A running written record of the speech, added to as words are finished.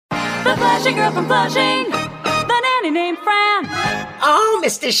The Flushing girl from Flushing, the nanny named Fran. Oh,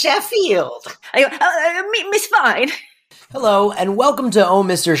 Mr. Sheffield. Miss Fine. Hello, and welcome to Oh,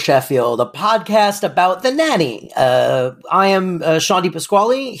 Mr. Sheffield, a podcast about the nanny. I am Sean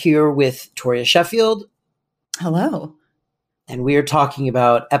DiPasquale, here with Toria Sheffield. Hello. And we are talking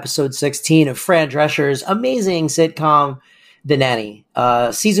about episode 16 of Fran Drescher's amazing sitcom, The Nanny.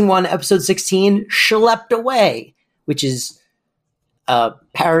 Season 1, episode 16, Schlepped Away, which is a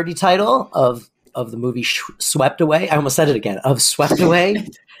parody title of the movie Swept Away. I almost said it again, of Swept Away.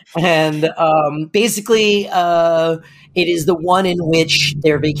 And basically, it is the one in which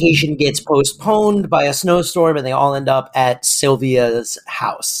their vacation gets postponed by a snowstorm and they all end up at Sylvia's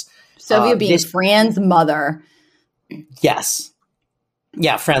house. Sylvia being Fran's mother. Yes.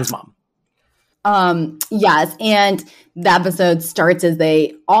 Yeah, Fran's mom. Yes, and the episode starts as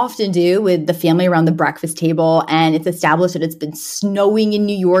they often do with the family around the breakfast table, and it's established that it's been snowing in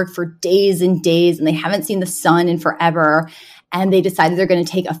New York for days and days, and they haven't seen the sun in forever, and they decided they're going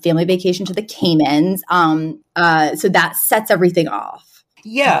to take a family vacation to the Caymans. So that sets everything off.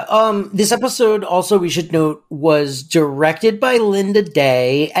 Yeah, this episode also, we should note, was directed by Linda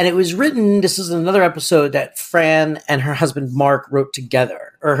Day, and it was written, this is another episode that Fran and her husband Mark wrote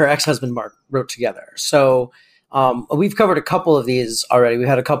together, or her ex-husband Mark wrote together. So we've covered a couple of these already. We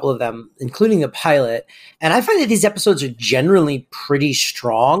had a couple of them, including the pilot, and I find that these episodes are generally pretty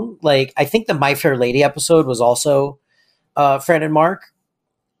strong. Like, I think the My Fair Lady episode was also Fran and Mark,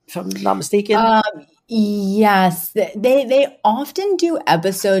 if I'm not mistaken. Yes, they often do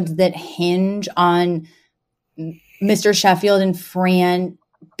episodes that hinge on Mr. Sheffield and Fran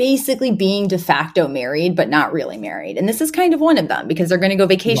basically being de facto married, but not really married. And this is kind of one of them because they're going to go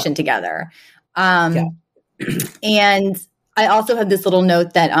vacation together. And I also have this little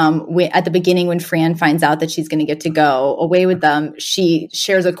note that at the beginning when Fran finds out that she's going to get to go away with them, she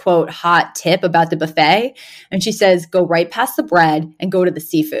shares a quote hot tip about the buffet. And she says, go right past the bread and go to the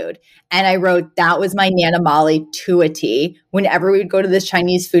seafood. And I wrote, that was my Nana Molly to a T. Whenever we would go to this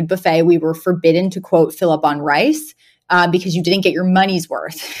Chinese food buffet, we were forbidden to, quote, fill up on rice because you didn't get your money's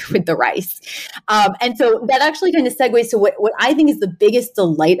worth with the rice. And so that actually kind of segues to what I think is the biggest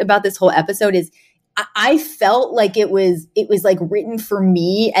delight about this whole episode is I felt like it was like written for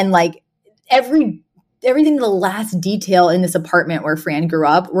me, and like everything, the last detail in this apartment where Fran grew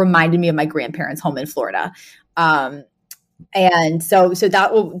up reminded me of my grandparents' home in Florida. And so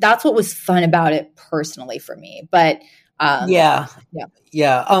that's what was fun about it personally for me. But yeah.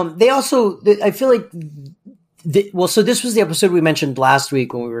 They also, I feel like, so this was the episode we mentioned last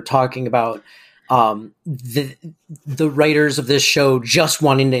week when we were talking about the writers of this show just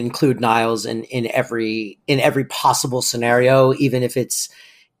wanting to include Niles in every possible scenario, even if it's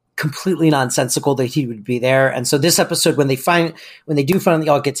completely nonsensical that he would be there. And so this episode, when they do finally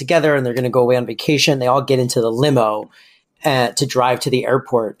all get together and they're going to go away on vacation, they all get into the limo to drive to the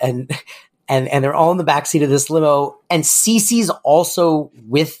airport, and they're all in the backseat of this limo, and Cece's also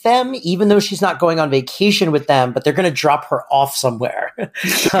with them, even though she's not going on vacation with them, but they're going to drop her off somewhere,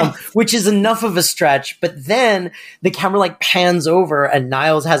 which is enough of a stretch. But then the camera like pans over and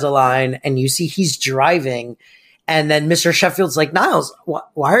Niles has a line and you see he's driving. And then Mr. Sheffield's like, Niles,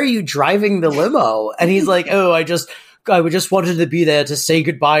 why are you driving the limo? And he's like, oh, I just wanted to be there to say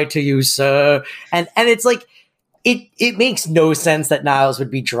goodbye to you, sir. And it's like, It makes no sense that Niles would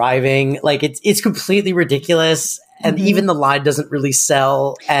be driving. Like it's completely ridiculous, and even the line doesn't really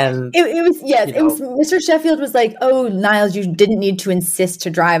sell. And it was Mr. Sheffield was like, "Oh, Niles, you didn't need to insist to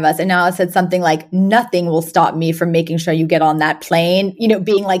drive us." And Niles said something like, "Nothing will stop me from making sure you get on that plane." You know,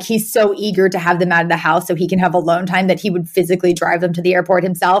 being like he's so eager to have them out of the house so he can have alone time that he would physically drive them to the airport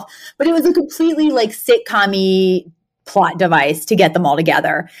himself. But it was a completely like sitcom-y plot device to get them all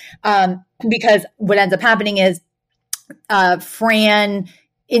together, because what ends up happening is. Fran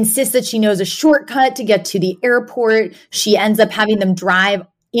insists that she knows a shortcut to get to the airport. She ends up having them drive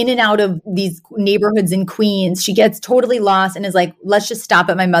in and out of these neighborhoods in Queens. She gets totally lost and is like, let's just stop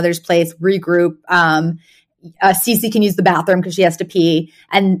at my mother's place, regroup. Cece can use the bathroom because she has to pee.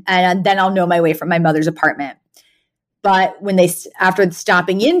 And then I'll know my way from my mother's apartment. But when after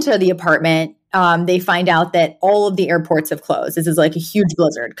stopping into the apartment, they find out that all of the airports have closed. This is like a huge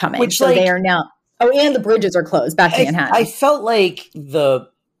blizzard coming. They are now... Oh, and the bridges are closed back to Manhattan. I felt like one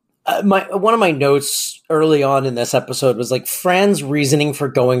of my notes early on in this episode was like Fran's reasoning for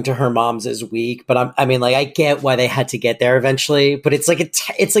going to her mom's is weak, but I get why they had to get there eventually, but it's like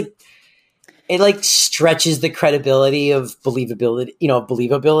it like stretches the credibility of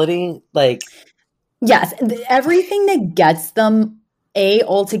believability. Like, yes, everything that gets them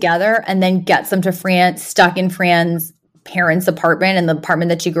all together and then gets them to stuck in Fran's parents' apartment and the apartment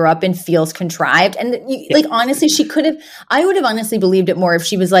that she grew up in feels contrived. And like, honestly, I would have honestly believed it more if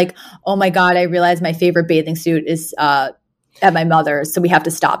she was like, oh my God, I realized my favorite bathing suit is at my mother's, so we have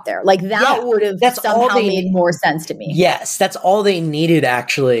to stop there. Like that would have somehow made more sense to me. Yes, that's all they needed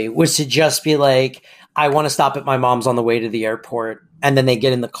actually, was to just be like, I want to stop at my mom's on the way to the airport. And then they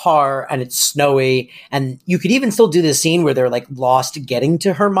get in the car and it's snowy. And you could even still do the scene where they're like lost getting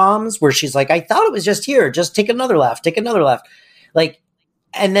to her mom's, where she's like, I thought it was just here. Just take another left. Like,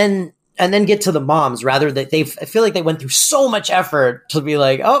 and then get to the mom's, rather that I feel like they went through so much effort to be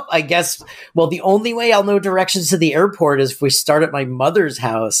like, oh, I guess, well, the only way I'll know directions to the airport is if we start at my mother's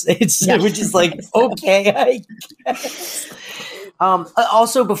house. Which is like, okay, I guess.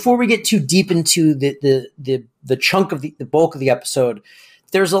 Also, before we get too deep into the chunk of the bulk of the episode,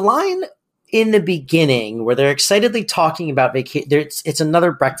 there's a line in the beginning where they're excitedly talking about vacation. It's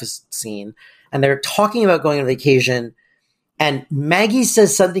another breakfast scene, and they're talking about going on vacation. And Maggie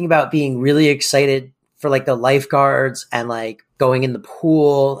says something about being really excited for like the lifeguards and like going in the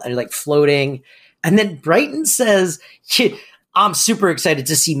pool and like floating. And then Brighton says, I'm super excited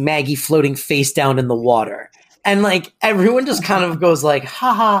to see Maggie floating face down in the water. And like everyone just kind of goes like,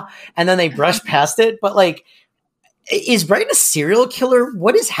 haha, and then they brush past it. But like, is Brighton a serial killer?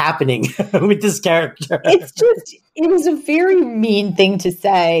 What is happening with this character? It was a very mean thing to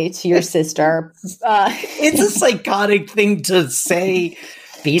say to your sister. It's a psychotic thing to say,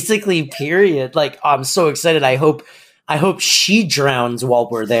 basically, period. Like, I'm so excited. I hope she drowns while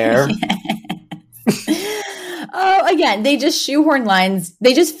we're there. Again, they just shoehorn lines.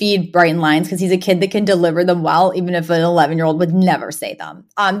 They just feed Brighton lines because he's a kid that can deliver them well, even if an 11-year-old would never say them.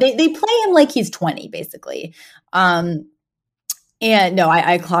 They play him like he's 20, basically. And no,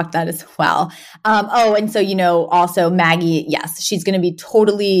 I clocked that as well. And so, also Maggie, yes, she's going to be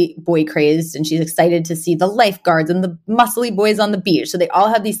totally boy crazed and she's excited to see the lifeguards and the muscly boys on the beach. So they all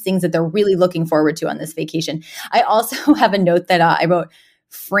have these things that they're really looking forward to on this vacation. I also have a note that I wrote,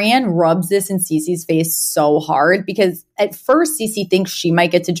 Fran rubs this in Cece's face so hard because at first Cece thinks she might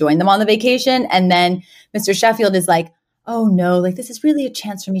get to join them on the vacation. And then Mr. Sheffield is like, oh no, like this is really a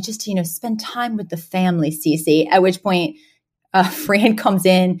chance for me just to, spend time with the family, Cece. At which point Fran comes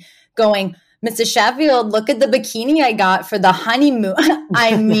in going, Mr. Sheffield, look at the bikini I got for the honeymoon.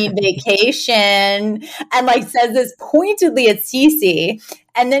 I mean vacation. And like says this pointedly at Cece.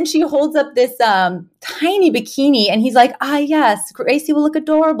 And then she holds up this tiny bikini and he's like, yes, Gracie will look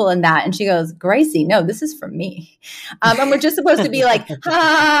adorable in that. And she goes, Gracie, no, this is for me. And we're just supposed to be like,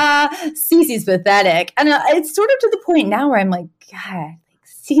 Cece's pathetic. And it's sort of to the point now where I'm like, God,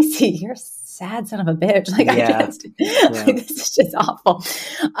 Cece, you're a sad son of a bitch. Like, I just, like, this is just awful.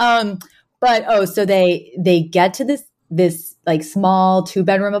 So they get to this like small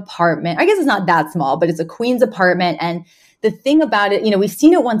 2-bedroom apartment. I guess it's not that small, but it's a queen's apartment. And the thing about it, we've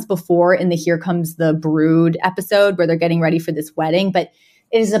seen it once before in the Here Comes the Brood episode where they're getting ready for this wedding, but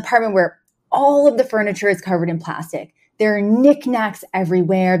it is an apartment where all of the furniture is covered in plastic. There are knickknacks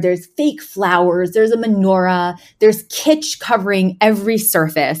everywhere. There's fake flowers. There's a menorah. There's kitsch covering every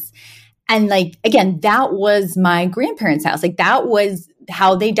surface. And like, again, that was my grandparents' house. Like that was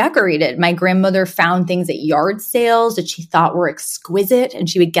how they decorated. My grandmother found things at yard sales that she thought were exquisite and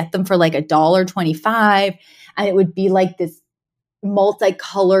she would get them for like $1.25. And it would be like this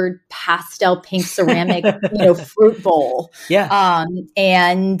multicolored pastel pink ceramic, fruit bowl. Yeah.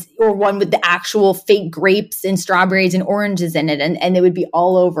 Or one with the actual fake grapes and strawberries and oranges in it. And it would be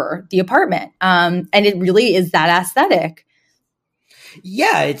all over the apartment. And it really is that aesthetic.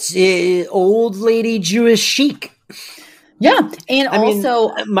 Yeah. It's old lady Jewish chic. Yeah. And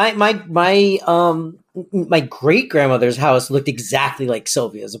my great grandmother's house looked exactly like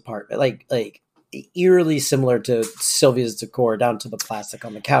Sylvia's apartment. Like eerily similar to Sylvia's decor down to the plastic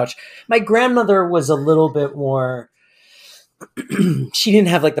on the couch. My grandmother was a little bit more, she didn't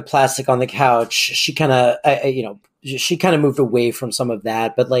have like the plastic on the couch. She kind of moved away from some of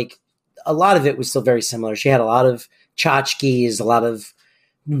that, but like a lot of it was still very similar. She had a lot of tchotchkes, a lot of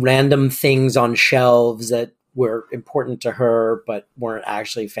random things on shelves that were important to her, but weren't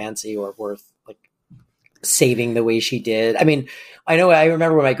actually fancy or worth like saving the way she did. I mean, I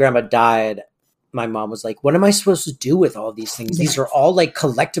remember when my grandma died, my mom was like, what am I supposed to do with all these things? These are all like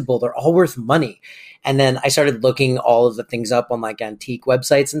collectible. They're all worth money. And then I started looking all of the things up on like antique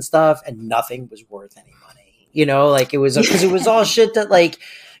websites and stuff, and nothing was worth any money. Like it was, because it was all shit that like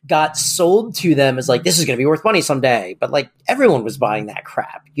got sold to them as like, this is going to be worth money someday. But like everyone was buying that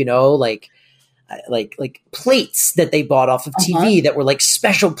crap, like plates that they bought off of TV that were like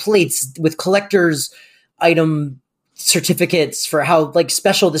special plates with collector's item certificates for how like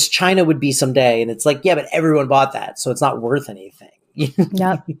special this china would be someday, and it's like, yeah, but everyone bought that, so it's not worth anything.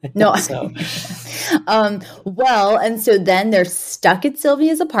 Yep. No. So. Well, and so then they're stuck at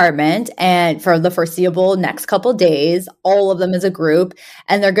Sylvia's apartment and for the foreseeable next couple days, all of them as a group,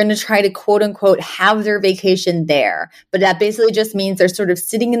 and they're going to try to quote unquote have their vacation there. But that basically just means they're sort of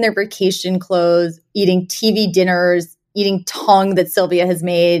sitting in their vacation clothes, eating TV dinners, eating tongue that Sylvia has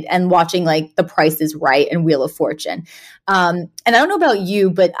made, and watching like The Price is Right and Wheel of Fortune. And I don't know about you,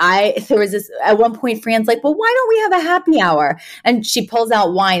 but there was this, at one point, Fran's like, well, why don't we have a happy hour? And she pulls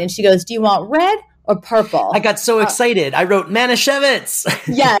out wine and she goes, do you want red or purple? I got so excited. I wrote Manischewitz.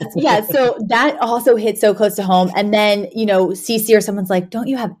 Yes. Yeah. So that also hit so close to home. And then, Cece or someone's like, don't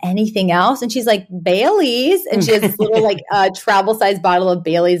you have anything else? And she's like, Bailey's. And she has this little like travel size bottle of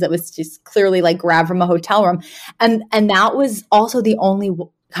Bailey's that was just clearly like grabbed from a hotel room. And that was also the only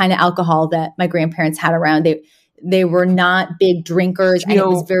kind of alcohol that my grandparents had around. They were not big drinkers, and it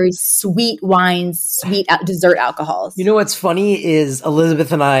was very sweet wines, sweet dessert alcohols. You know what's funny is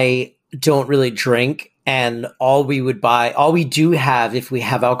Elizabeth and I don't really drink, and all we do have if we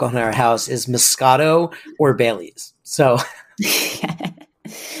have alcohol in our house is Moscato or Bailey's. So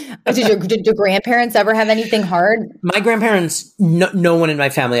Did your grandparents ever have anything hard? My grandparents, no one in my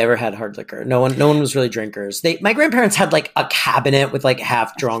family ever had hard liquor. No one was really drinkers. My grandparents had like a cabinet with like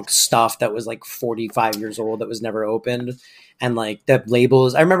half drunk stuff that was like 45 years old that was never opened, and like the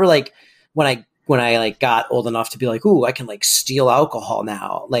labels. I remember like when I like got old enough to be like, ooh, I can like steal alcohol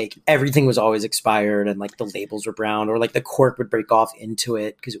now. Like everything was always expired, and like the labels were brown, or like the cork would break off into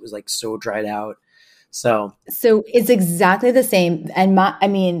it because it was like so dried out. So it's exactly the same. And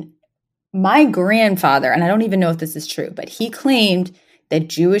my grandfather, and I don't even know if this is true, but he claimed that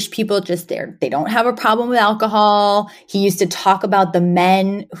Jewish people they don't have a problem with alcohol. He used to talk about the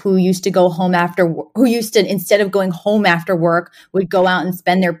men who used to go home instead of going home after work, would go out and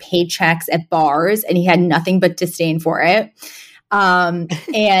spend their paychecks at bars, and he had nothing but disdain for it. And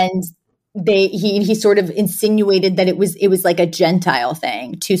he sort of insinuated that it was like a Gentile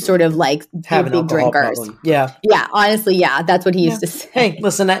thing to sort of like have big drinkers. Problem. Yeah. Yeah. Honestly. Yeah. That's what he used to say. Hey,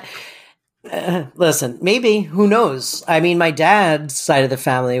 listen, maybe, who knows? I mean, my dad's side of the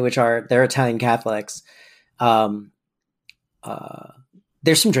family, they're Italian Catholics.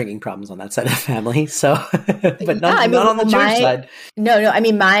 There's some drinking problems on that side of the family. So, but not on the Jewish side. No. I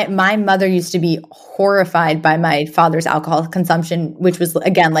mean, my mother used to be horrified by my father's alcohol consumption, which was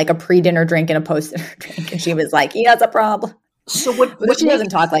again like a pre-dinner drink and a post-dinner drink, and she was like, "He has a problem." So what she doesn't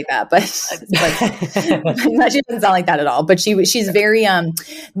talk like that, but no, she doesn't sound like that at all. But she's very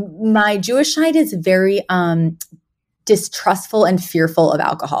my Jewish side is very distrustful and fearful of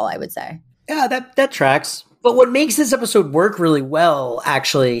alcohol, I would say. Yeah, that tracks. But what makes this episode work really well,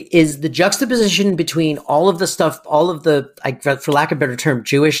 actually, is the juxtaposition between all of the stuff, all of the, for lack of a better term,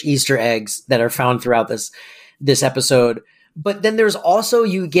 Jewish Easter eggs that are found throughout this episode. But then there's also,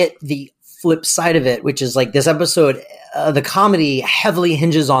 you get the flip side of it, which is like this episode, the comedy heavily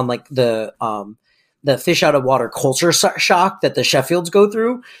hinges on like the fish out of water culture shock that the Sheffields go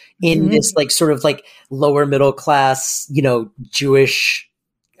through in this like sort of like lower middle class, Jewish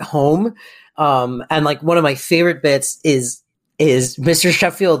home. And like one of my favorite bits is Mr.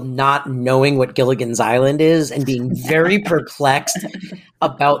 Sheffield not knowing what Gilligan's Island is and being very perplexed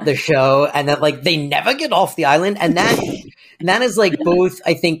about the show, and that like they never get off the island. And that is like both,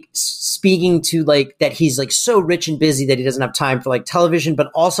 I think, speaking to like that he's like so rich and busy that he doesn't have time for like television,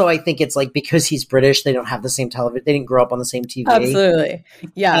 but also I think it's like because he's British, they don't have the same television. They didn't grow up on the same TV. Absolutely.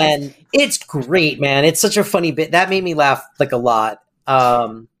 Yeah. And it's great, man. It's such a funny bit. That made me laugh like a lot.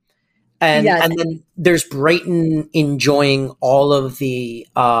 And then there's Brighton enjoying all of the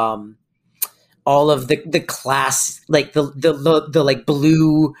class, like the like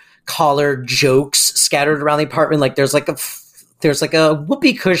blue collar jokes scattered around the apartment. Like there's like a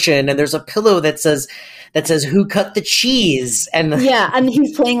whoopee cushion, and there's a pillow that says "Who cut the cheese?" And and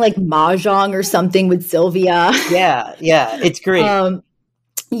he's playing like mahjong or something with Sylvia. Yeah, it's great. And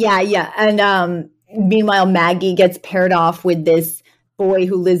meanwhile, Maggie gets paired off with this boy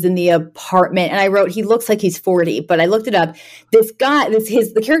who lives in the apartment, and I wrote he looks like he's 40, but I looked it up. This guy,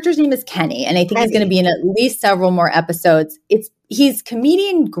 the character's name is Kenny, and I think he's going to be in at least several more episodes. He's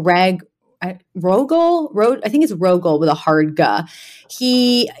comedian Greg Rogel. I think it's Rogel with a hard G.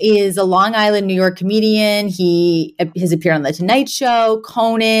 He is a Long Island, New York comedian. He has appeared on The Tonight Show,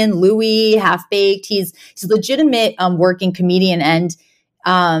 Conan, Louis, Half Baked. He's a legitimate working comedian, and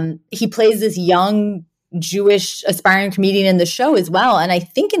he plays this young Jewish aspiring comedian in the show as well. And I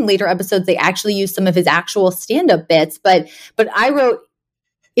think in later episodes, they actually use some of his actual stand-up bits. But I wrote,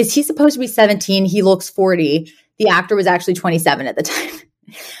 is he supposed to be 17? He looks 40. The actor was actually 27 at the time.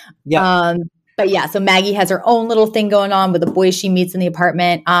 Yeah. But yeah, so Maggie has her own little thing going on with the boys she meets in the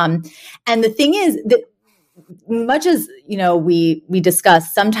apartment. And the thing is that much as, we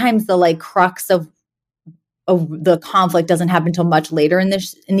discuss, sometimes the like crux of the conflict doesn't happen until much later in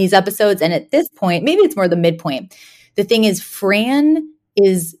these episodes. And at this point, maybe it's more the midpoint. The thing is,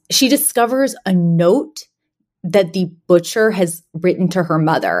 she discovers a note that the butcher has written to her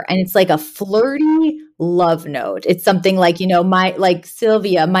mother. And it's like a flirty love note. It's something like,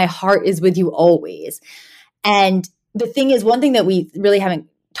 Sylvia, my heart is with you always. And the thing is, one thing that we really haven't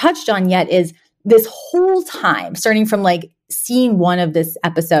touched on yet is this whole time, starting from like scene 1 of this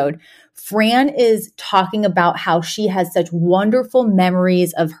episode, Fran is talking about how she has such wonderful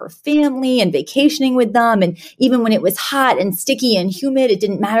memories of her family and vacationing with them. And even when it was hot and sticky and humid, it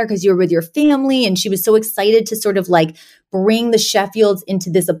didn't matter because you were with your family. And she was so excited to sort of like bring the Sheffields into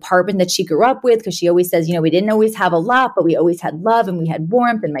this apartment that she grew up with, because she always says, we didn't always have a lot, but we always had love and we had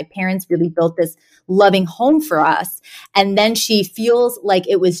warmth. And my parents really built this loving home for us. And then she feels like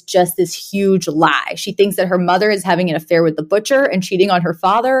it was just this huge lie. She thinks that her mother is having an affair with the butcher and cheating on her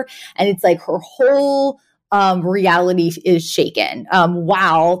father. And it's like her whole reality is shaken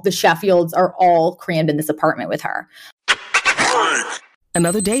while the Sheffields are all crammed in this apartment with her.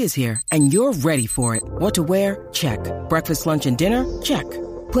 Another day is here, and you're ready for it. What to wear? Check. Breakfast, lunch, and dinner? Check.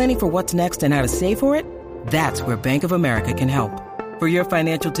 Planning for what's next and how to save for it? That's where Bank of America can help. For your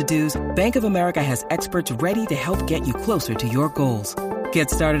financial to-dos, Bank of America has experts ready to help get you closer to your goals. Get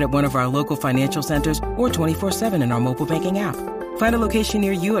started at one of our local financial centers or 24/7 in our mobile banking app. Find a location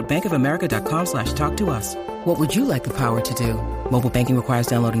near you at bankofamerica.com/talktous. What would you like the power to do? Mobile banking requires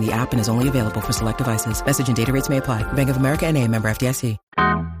downloading the app and is only available for select devices. Message and data rates may apply. Bank of America NA, member FDIC.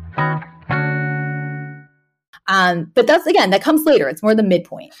 But that comes later. It's more the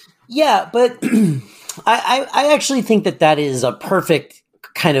midpoint. Yeah, but I actually think that is a perfect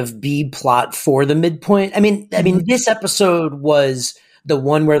kind of B plot for the midpoint. I mean, this episode was the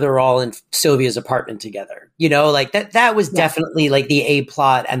one where they're all in Sylvia's apartment together, like that was definitely like the A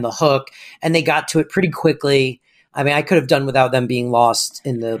plot and the hook, and they got to it pretty quickly. I mean, I could have done without them being lost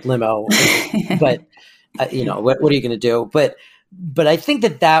in the limo, but what are you going to do? But I think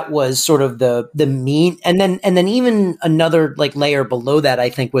that was sort of the meat. And then even another like layer below that,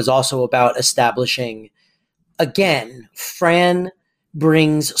 I think, was also about establishing, again, Fran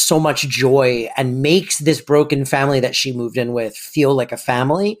brings so much joy and makes this broken family that she moved in with feel like a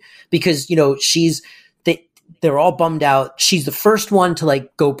family, because, they're all bummed out. She's the first one to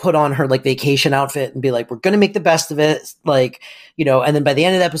like go put on her like vacation outfit and be like, we're going to make the best of it. Like, and then by the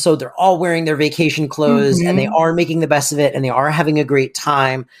end of the episode, they're all wearing their vacation clothes and they are making the best of it and they are having a great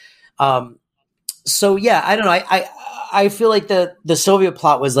time. So yeah, I don't know. I feel like the Sylvia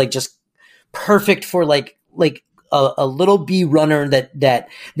plot was like just perfect for like a little B runner that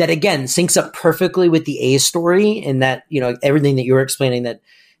again syncs up perfectly with the A story, and that, everything that you were explaining, that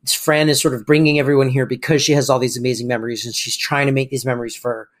Fran is sort of bringing everyone here because she has all these amazing memories and she's trying to make these memories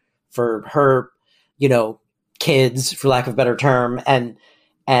for her, kids, for lack of a better term. And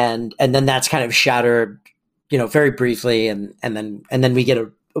then that's kind of shattered, very briefly. And then we get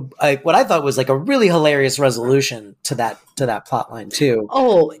what I thought was like a really hilarious resolution to that plot line too.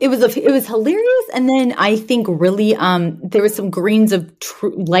 Oh, it was hilarious. And then I think really, there was some grains of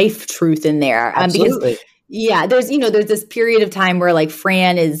life truth in there. Absolutely. Because there's this period of time where like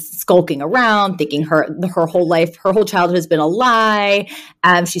Fran is skulking around, thinking her whole life, her whole childhood has been a lie.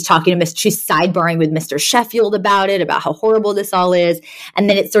 She's she's sidebarring with Mr. Sheffield about how horrible this all is. And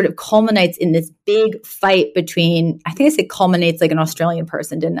then it sort of culminates in this big fight between, I think I said culminates like an Australian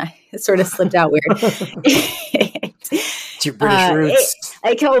person, didn't I? It sort of slipped out weird. It's your British roots.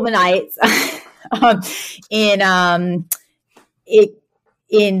 It culminates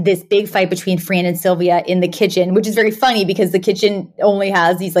in this big fight between Fran and Sylvia in the kitchen, which is very funny because the kitchen only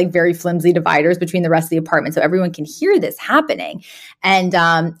has these like very flimsy dividers between the rest of the apartment. So everyone can hear this happening. And,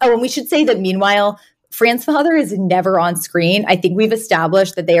 and we should say that meanwhile, Fran's father is never on screen. I think we've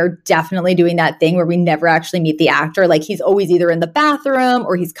established that they are definitely doing that thing where we never actually meet the actor. Like he's always either in the bathroom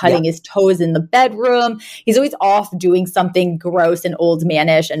or he's cutting his toes in the bedroom. He's always off doing something gross and old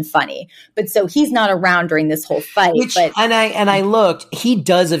manish and funny. But so he's not around during this whole fight. And I looked, he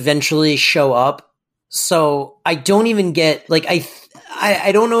does eventually show up. So I don't even get like,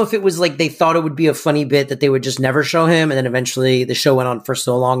 I don't know if it was like they thought it would be a funny bit that they would just never show him, and then eventually the show went on for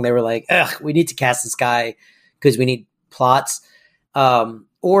so long they were like, ugh, we need to cast this guy because we need plots.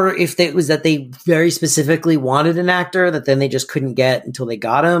 Or if it was that they very specifically wanted an actor that then they just couldn't get until they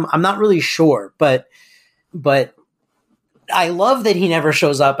got him. I'm not really sure, but I love that he never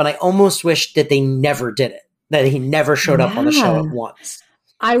shows up, and I almost wish that they never did it, that he never showed up on the show at once.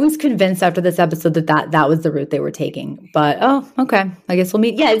 I was convinced after this episode that was the route they were taking. But, okay. I guess we'll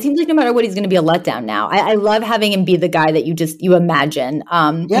meet. Yeah, it seems like no matter what, he's going to be a letdown now. I love having him be the guy that you imagine.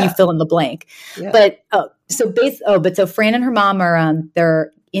 You fill in the blank. Yeah. But, so Fran and her mom are,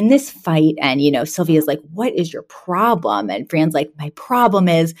 they're in this fight. And, Sylvia's like, what is your problem? And Fran's like, my problem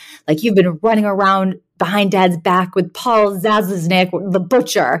is, like, you've been running around behind Dad's back with Paul Zazuznik, the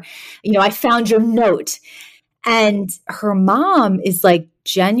butcher. I found your note. And her mom is like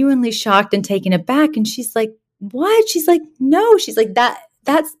genuinely shocked and taken aback. And she's like, what? She's like, no. She's like,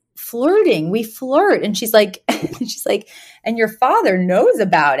 that's flirting. We flirt. And she's like, and your father knows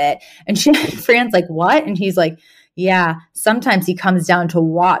about it. And Fran's like, what? And he's like, yeah, sometimes he comes down to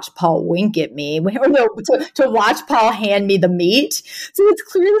watch Paul wink at me, or no, to watch Paul hand me the meat. So it's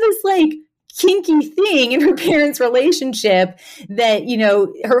clearly this like kinky thing in her parents' relationship that,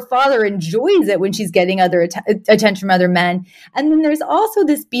 her father enjoys it when she's getting other attention from other men. And then there's also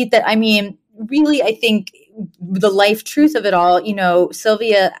this beat that, really, I think the life truth of it all,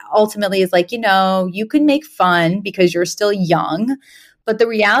 Sylvia ultimately is like, you can make fun because you're still young, but the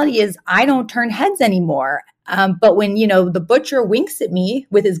reality is I don't turn heads anymore. But when, the butcher winks at me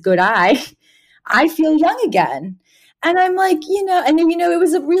with his good eye, I feel young again. And I'm like, and then, it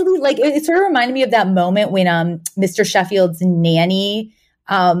was a really like, it sort of reminded me of that moment when Mr. Sheffield's nanny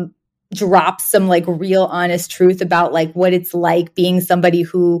drops some like real honest truth about like what it's like being somebody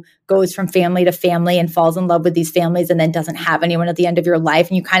who goes from family to family and falls in love with these families and then doesn't have anyone at the end of your life.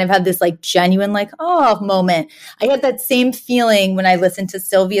 And you kind of have this like genuine like, oh, moment. I had that same feeling when I listened to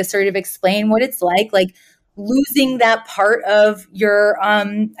Sylvia sort of explain what it's like losing that part of your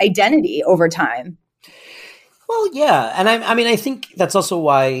identity over time. Well, yeah, and I think that's also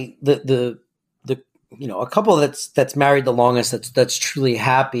why the a couple that's married the longest, that's truly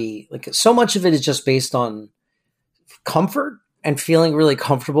happy. Like so much of it is just based on comfort and feeling really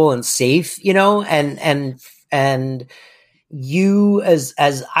comfortable and safe, and you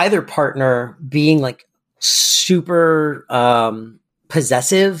as either partner being like super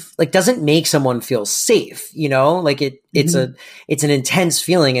possessive, like doesn't make someone feel safe, like it's an intense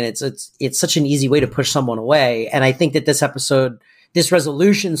feeling, and it's such an easy way to push someone away. And I think that this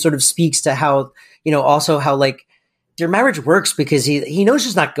resolution sort of speaks to how, also how like their marriage works, because he knows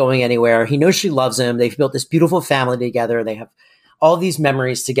she's not going anywhere. He knows she loves him. They've built this beautiful family together. They have all these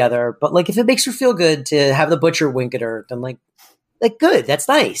memories together. But like, if it makes her feel good to have the butcher wink at her, then like good, that's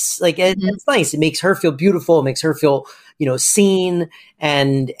nice. Like it's nice. It makes her feel beautiful. It makes her feel, seen,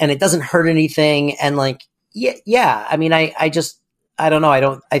 and it doesn't hurt anything. And like, yeah. I don't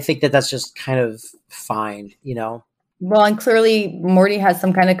know. I think that that's just kind of fine, Well, and clearly Morty has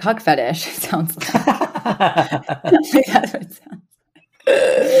some kind of cuck fetish, it sounds like. That's what it sounds.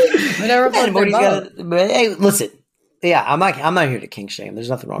 Whatever. Hey, listen. Yeah, I'm not here to kink shame. There's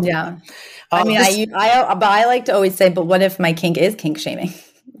nothing wrong with that. I like to always say, but what if my kink is kink shaming?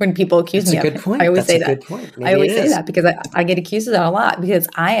 When people accuse me of it. I always say that. Good point. I always say that because I get accused of that a lot, because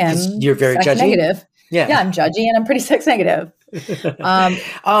I am you're very sex judgy. Negative. Yeah, I'm judgy and I'm pretty sex negative. This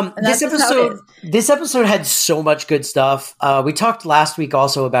episode had so much good stuff. We talked last week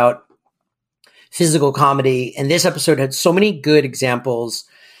also about physical comedy, and this episode had so many good examples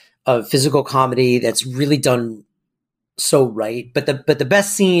of physical comedy that's really done so right. But the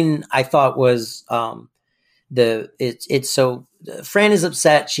best scene I thought was Fran is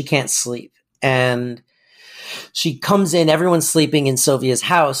upset, she can't sleep, and she comes in, everyone's sleeping in Sylvia's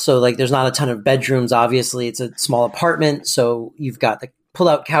house. So like there's not a ton of bedrooms. Obviously it's a small apartment. So you've got the pull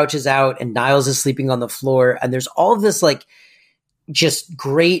out couches out, and Niles is sleeping on the floor. And there's all of this like just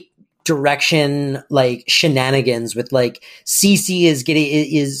great direction, like shenanigans with like Cece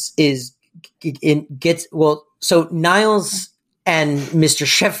so Niles and Mr.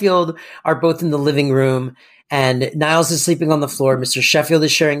 Sheffield are both in the living room, and Niles is sleeping on the floor. Mr. Sheffield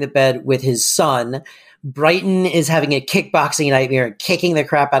is sharing the bed with his son. Brighton is having a kickboxing nightmare and kicking the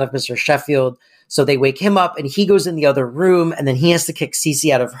crap out of Mr. Sheffield. So they wake him up, and he goes in the other room, and then he has to kick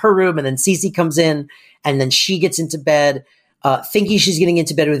Cece out of her room. And then Cece comes in, and then she gets into bed, thinking she's getting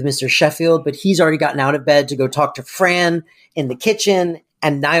into bed with Mr. Sheffield, but he's already gotten out of bed to go talk to Fran in the kitchen.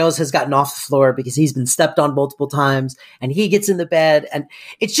 And Niles has gotten off the floor because he's been stepped on multiple times, and he gets in the bed, and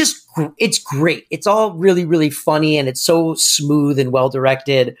it's great. It's all really, really funny, and it's so smooth and well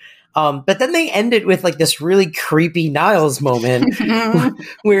directed. But then they end it with like this really creepy Niles moment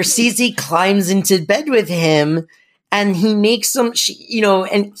where Cece climbs into bed with him, and he makes some,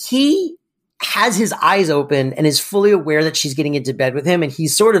 and he has his eyes open and is fully aware that she's getting into bed with him. And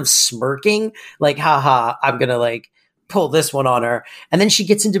he's sort of smirking like, haha, I'm going to like pull this one on her. And then she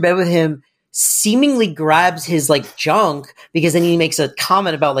gets into bed with him, seemingly grabs his like junk, because then he makes a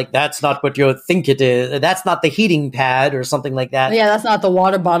comment about like, that's not what you think it is. That's not the heating pad or something like that. Yeah, that's not the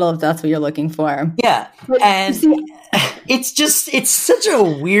water bottle if that's what you're looking for. Yeah. And it's such a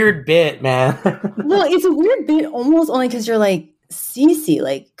weird bit, man. Well, it's a weird bit almost only because you're like, Cece,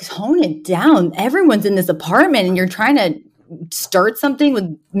 like, tone it down. Everyone's in this apartment and you're trying to start something with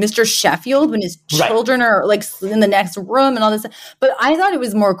Mr. Sheffield when his children are like in the next room and all this. But I thought it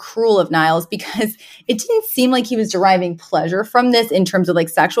was more cruel of Niles because it didn't seem like he was deriving pleasure from this in terms of like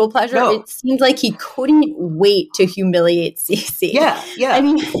sexual pleasure. No. It seemed like he couldn't wait to humiliate Cece. Yeah. I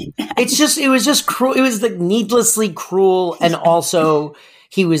mean, it was just cruel. It was like needlessly cruel. And also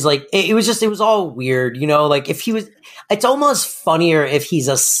he was like, it was all weird, you know, like if he was, it's almost funnier if he's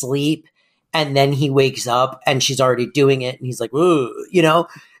asleep and then he wakes up and she's already doing it and he's like, ooh, you know,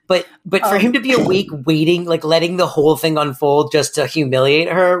 but for him to be awake, waiting, like letting the whole thing unfold just to humiliate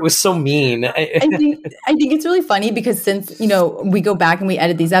her was so mean. I think it's really funny because since, you know, we go back and we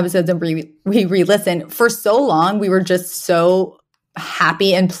edit these episodes and we re-listen, for so long, we were just so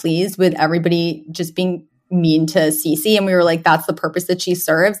happy and pleased with everybody just being mean to Cece. And we were like, that's the purpose that she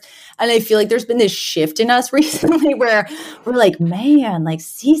serves. And I feel like there's been this shift in us recently where we're like, man, like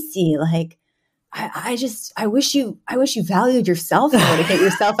Cece, like, I wish you valued yourself in order to get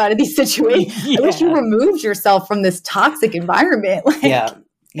yourself out of these situations. Yeah. I wish you removed yourself from this toxic environment. Like,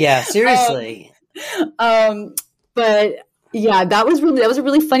 yeah, seriously. But yeah, that was a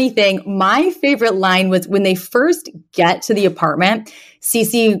really funny thing. My favorite line was when they first get to the apartment,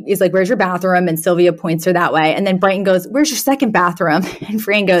 Cece is like, where's your bathroom? And Sylvia points her that way. And then Brighton goes, where's your second bathroom? And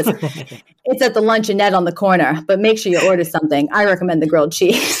Fran goes, it's at the luncheonette on the corner, but make sure you order something. I recommend the grilled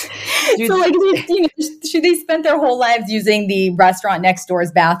cheese. Dude. So like, you know, they spent their whole lives using the restaurant next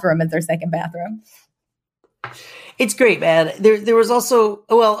door's bathroom as their second bathroom. It's great, man. There was also,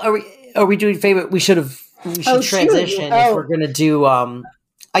 well, are we doing favorite? We should transition if we're going to do,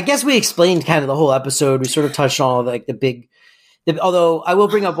 I guess we explained kind of the whole episode. We sort of touched on all like although I will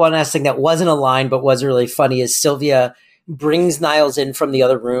bring up one last thing that wasn't a line, but was really funny is Sylvia brings Niles in from the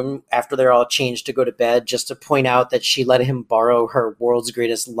other room after they're all changed to go to bed just to point out that she let him borrow her world's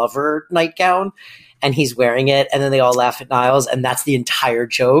greatest lover nightgown and he's wearing it. And then they all laugh at Niles and that's the entire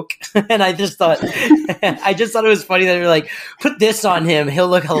joke. And I just thought it was funny that they're like, put this on him. He'll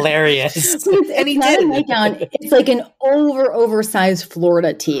look hilarious. And he did. A nightgown. It's like an oversized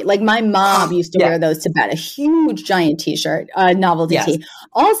Florida tee. Like my mom used to wear those to bed, a huge giant t-shirt, novelty tee.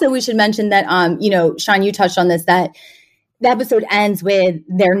 Also, we should mention that, you know, Sean, you touched on this, that the episode ends with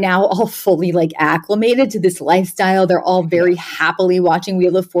they're now all fully like acclimated to this lifestyle. They're all very happily watching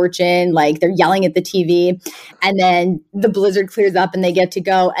Wheel of Fortune. Like they're yelling at the TV and then the blizzard clears up and they get to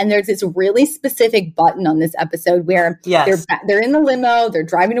go. And there's this really specific button on this episode where they're in the limo, they're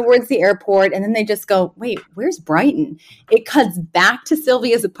driving towards the airport. And then they just go, wait, where's Brighton? It cuts back to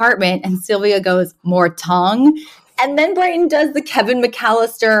Sylvia's apartment and Sylvia goes, more tongue. And then Brighton does the Kevin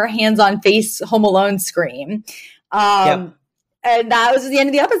McAllister hands on face Home Alone scream. And that was the end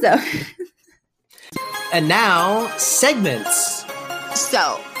of the episode. And now, segments.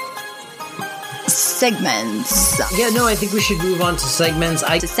 So, segments. Yeah, no, I think we should move on to segments.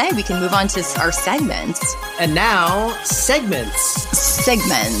 We can move on to our segments. And now, segments.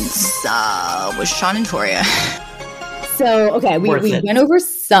 Segments with Sean and Toria. So, okay, we went over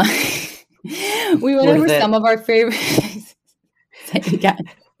some... we went over some of our favorite... Say it again.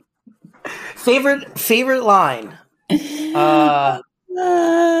 Favorite line.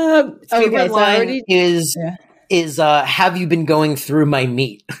 Favorite line is have you been going through my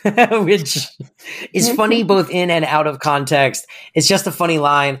meat? Which is funny both in and out of context. It's just a funny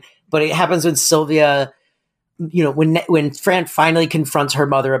line, but it happens when Sylvia, you know, when Fran finally confronts her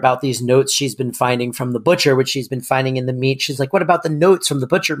mother about these notes she's been finding from the butcher, which she's been finding in the meat. She's like, what about the notes from the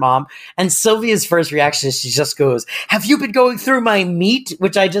butcher, Mom? And Sylvia's first reaction is she just goes, have you been going through my meat?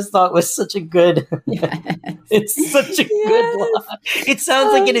 Which I just thought was such a good, it's such a good line. It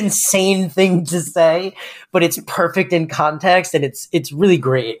sounds like an insane thing to say, but it's perfect in context and it's really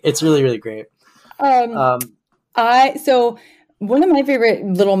great. It's really, really great. So one of my favorite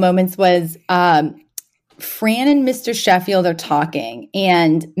little moments was, Fran and Mr. Sheffield are talking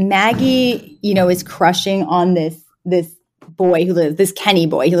and Maggie, you know, is crushing on this boy this Kenny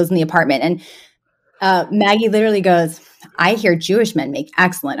boy who lives in the apartment. And Maggie literally goes, I hear Jewish men make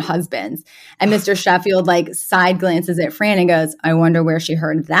excellent husbands. And Mr. Sheffield like side glances at Fran and goes, I wonder where she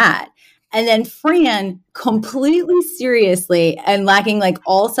heard that. And then Fran completely seriously and lacking like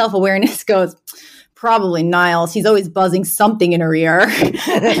all self-awareness goes, probably Niles. He's always buzzing something in her ear.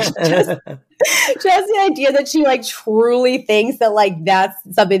 just the idea that she like truly thinks that like that's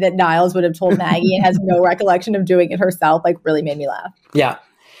something that Niles would have told Maggie and has no recollection of doing it herself, like really made me laugh. Yeah.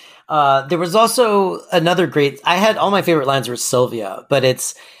 There was also another great, I had all my favorite lines were Sylvia, but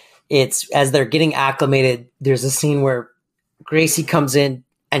it's as they're getting acclimated, there's a scene where Gracie comes in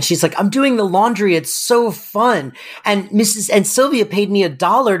and she's like, I'm doing the laundry. It's so fun. And Sylvia paid me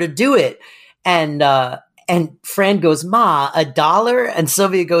 $1 to do it. And Fran goes, Ma, $1? And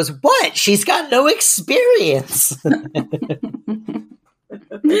Sylvia goes, what? She's got no experience. and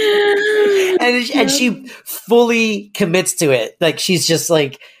she fully commits to it. Like, she's just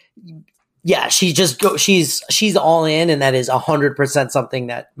like, yeah, she's all in, and that is 100% something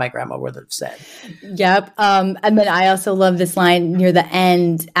that my grandma would have said. Yep. And then I also love this line near the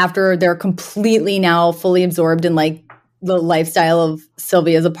end after they're completely now fully absorbed in like the lifestyle of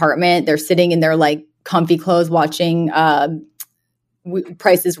Sylvia's apartment. They're sitting in their like comfy clothes watching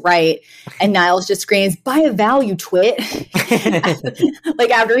Price is Right, and Niles just screams, buy a value, twit.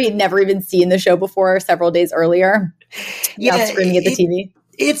 Like after he'd never even seen the show before several days earlier. Yeah, screaming at the TV.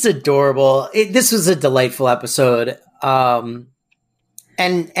 It's adorable. This was a delightful episode. And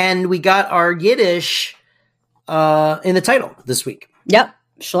we got our Yiddish in the title this week. Yep.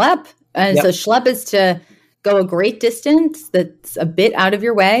 Schlep. And so schlep is to go a great distance that's a bit out of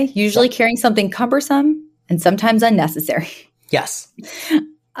your way, usually carrying something cumbersome and sometimes unnecessary. Yes.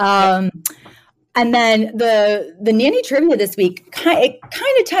 And then the nanny trivia this week, it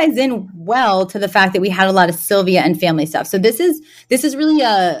kind of ties in well to the fact that we had a lot of Sylvia and family stuff. So this is really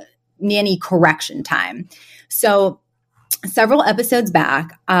a nanny correction time. So several episodes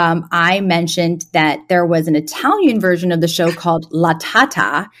back, I mentioned that there was an Italian version of the show called La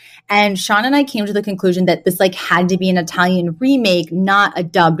Tata, and Sean and I came to the conclusion that this like had to be an Italian remake, not a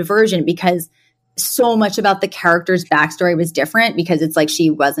dubbed version, because so much about the character's backstory was different, because it's like she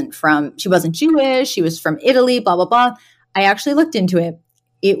wasn't Jewish, she was from Italy, blah, blah, blah. I actually looked into it.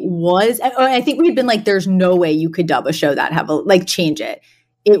 It was, I think we'd been like, there's no way you could dub a show that change it.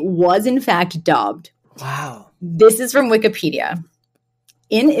 It was in fact dubbed. Wow. This is from Wikipedia.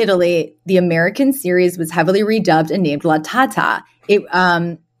 In Italy, the American series was heavily redubbed and named La Tata.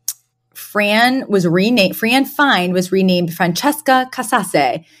 Fran Fine was renamed Francesca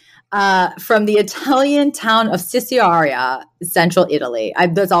Casase. From the Italian town of Sicilia, central Italy.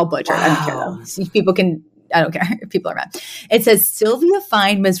 That's all butchered. Wow. I don't care though. I don't care if people are mad. It says Sylvia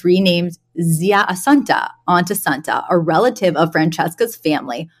Fine was renamed Zia Assunta, Aunt Assunta, a relative of Francesca's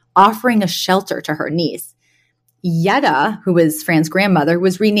family, offering a shelter to her niece. Yetta, who was Fran's grandmother,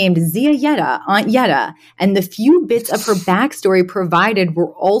 was renamed Zia Yetta, Aunt Yetta, and the few bits of her backstory provided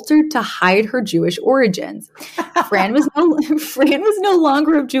were altered to hide her Jewish origins. Fran was no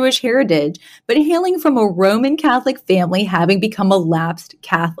longer of Jewish heritage, but hailing from a Roman Catholic family, having become a lapsed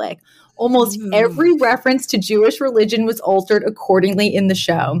Catholic. Almost every reference to Jewish religion was altered accordingly in the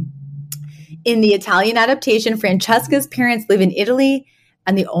show. In the Italian adaptation, Francesca's parents live in Italy,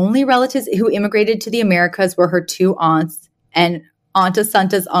 and the only relatives who immigrated to the Americas were her two aunts and Aunt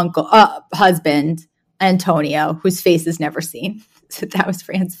Assunta's husband, Antonio, whose face is never seen. So that was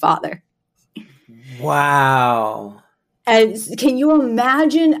Fran's father. Wow. And can you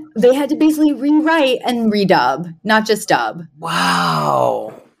imagine? They had to basically rewrite and redub, not just dub.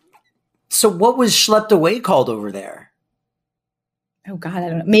 Wow. So what was Schlepped Away called over there? Oh God, I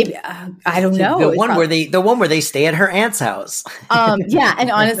don't know. Maybe I don't know. The one where they stay at her aunt's house. Yeah,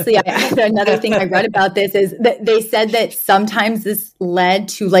 and honestly, another thing I read about this is that they said that sometimes this led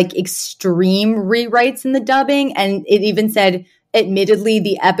to like extreme rewrites in the dubbing, and it even said, admittedly,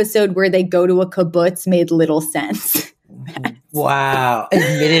 the episode where they go to a kibbutz made little sense. Wow,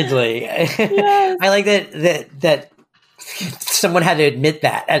 admittedly, yes. I like that someone had to admit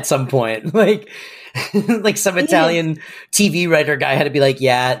that at some point, like. Like some Italian TV writer guy had to be like,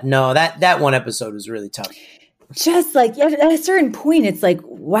 yeah, no, that one episode was really tough. Just like at a certain point, it's like,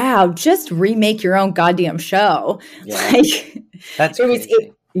 wow, just remake your own goddamn show. Yeah. Like that's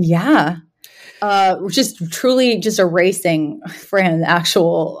crazy. Just truly just erasing Fran's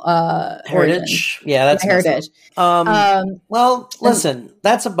actual heritage. Origin. Yeah, that's heritage. Well, listen,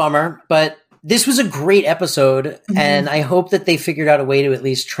 that's a bummer, but this was a great episode, and I hope that they figured out a way to at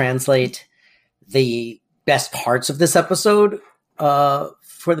least translate the best parts of this episode for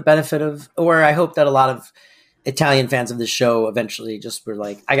the benefit of, or I hope that a lot of Italian fans of the show eventually just were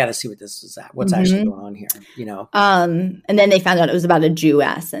like, I got to see what this is at. What's actually going on here, you know? And then they found out it was about a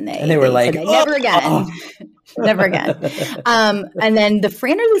Jewess, and they were like, never again, never again. And then the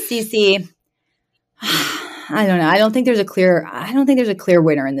Fran or the Cece, I don't know. I don't think there's a clear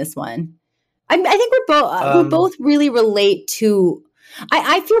winner in this one. I think we both really relate to.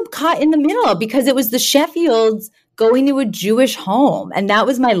 I feel caught in the middle because it was the Sheffields going to a Jewish home, and that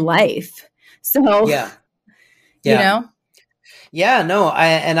was my life. So you know, no,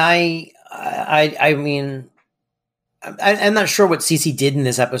 I mean, I'm not sure what Cece did in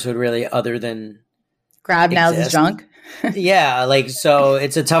this episode really, other than grab Now's junk. Yeah, like, so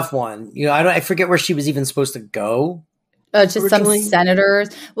it's a tough one. You know, I forget where she was even supposed to go. Just originally. Some senators.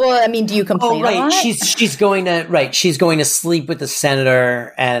 Well, I mean, do you complain? Oh, right. A lot? She's going to sleep with the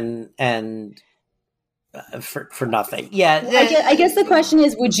senator and for nothing. Yeah. I guess the question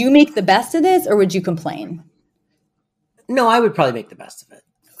is, would you make the best of this or would you complain? No, I would probably make the best of it.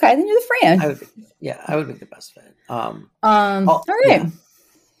 Okay, then you're the friend. I would make the best of it. All right.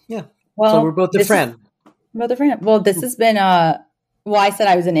 Yeah. Well, so we're both the friend. We're both the friend. Well, this has been well, I said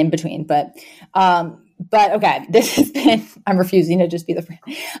I was an in-between, but okay, this has been, I'm refusing to just be the friend.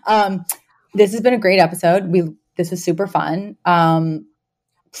 This has been a great episode. This was super fun.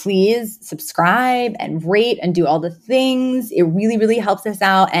 Please subscribe and rate and do all the things. It really, really helps us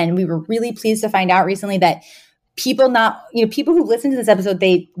out. And we were really pleased to find out recently that people who listen to this episode,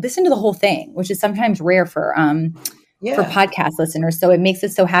 they listen to the whole thing, which is sometimes rare for podcast listeners. So it makes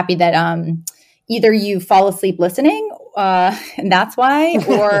us so happy that either you fall asleep listening, and that's why,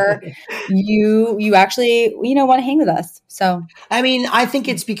 or you actually, want to hang with us. So, I mean, I think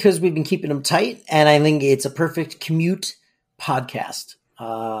it's because we've been keeping them tight, and I think it's a perfect commute podcast.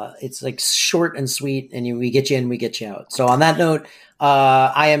 It's like short and sweet, and we get you in, we get you out. So on that note,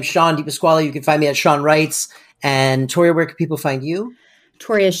 I am Sean DiPasquale. You can find me at Sean Wrights. And Toria, where can people find you?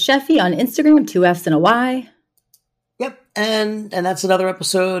 Toria Sheffy on Instagram, 2 F's and a Y. Yep. And that's another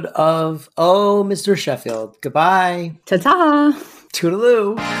episode of Oh, Mr. Sheffield. Goodbye. Ta-ta.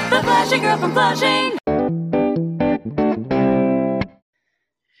 Toodaloo. The Flashing Girl from Flushing.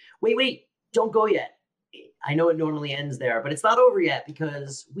 Wait. Don't go yet. I know it normally ends there, but it's not over yet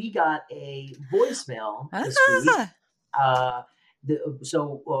because we got a voicemail this week.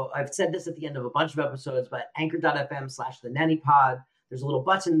 I've said this at the end of a bunch of episodes, but anchor.fm/thenannypod, there's a little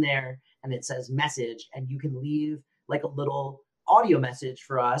button there and it says message, and you can leave like a little audio message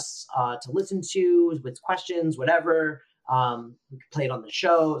for us to listen to with questions, whatever. We can play it on the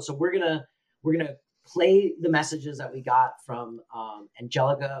show. So we're gonna play the messages that we got from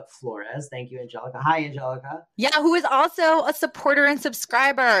Angelica Flores. Thank you, Angelica. Hi, Angelica. Yeah, who is also a supporter and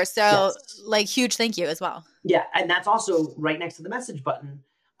subscriber. So, huge thank you as well. Yeah, and that's also right next to the message button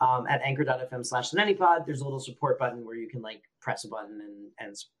at anchor.fm/thenannypod. There's a little support button where you can press a button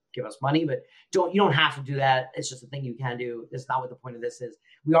and give us money, but you don't have to do that. It's just a thing you can do. That's not what the point of this is.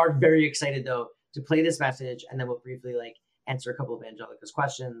 We are very excited though to play this message, and then we'll briefly answer a couple of Angelica's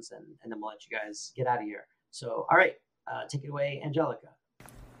questions, and then we'll let you guys get out of here. So, all right, take it away, Angelica.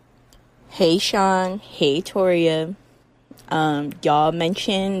 Hey, Sean. Hey, Toria. Y'all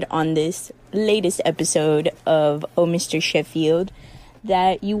mentioned on this latest episode of Oh, Mr. Sheffield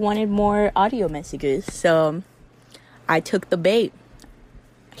that you wanted more audio messages. So I took the bait.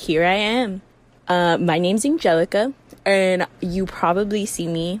 Here I am. My name's Angelica, and you probably see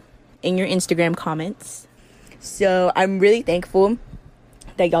me in your Instagram comments. So I'm really thankful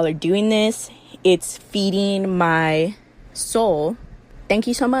that y'all are doing this. It's feeding my soul. Thank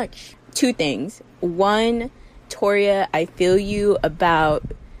you so much. 2 things. 1, Toria, I feel you about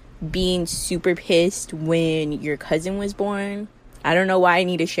being super pissed when your cousin was born. I don't know why I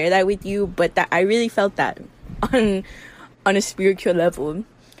need to share that with you, but I really felt that on a spiritual level.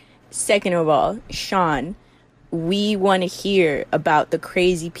 Second of all, Sean, we want to hear about the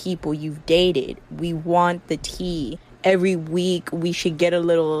crazy people you've dated. We want the tea. Every week we should get a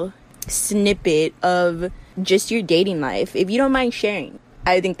little snippet of just your dating life. If you don't mind sharing,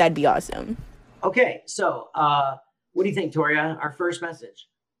 I think that'd be awesome. Okay, so what do you think, Toria? Our first message.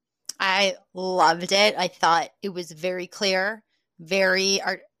 I loved it. I thought it was very clear, very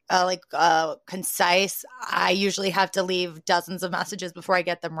concise. I usually have to leave dozens of messages before I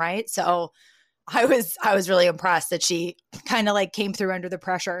get them right. So I was really impressed that she kind of came through under the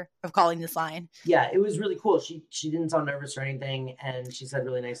pressure of calling this line. Yeah, it was really cool. She didn't sound nervous or anything, and she said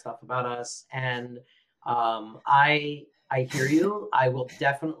really nice stuff about us. And I hear you. I will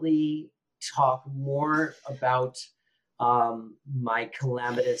definitely talk more about my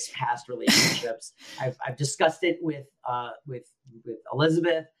calamitous past relationships. I've discussed it with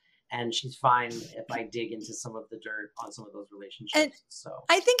Elizabeth, and she's fine if I dig into some of the dirt on some of those relationships. And so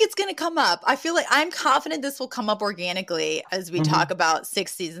I think it's going to come up. I feel like I'm confident this will come up organically as we talk about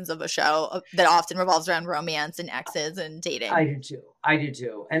 6 seasons of a show that often revolves around romance and exes and dating. I do too. I do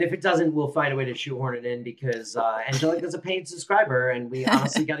too. And if it doesn't, we'll find a way to shoehorn it in because Angelica's a paid subscriber, and we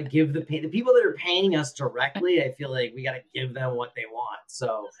honestly got to give the people that are paying us directly. I feel like we got to give them what they want.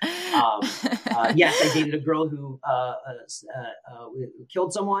 So, yes, I dated a girl who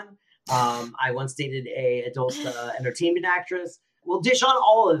killed someone. I once dated a adult entertainment actress. We'll dish on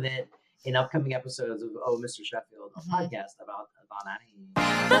all of it in upcoming episodes of Oh, Mr. Sheffield, a podcast about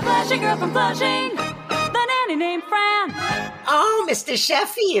Annie. The Flushing girl from Flushing, the nanny named Fran. Oh, Mr.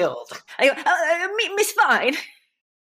 Sheffield. Miss Fine.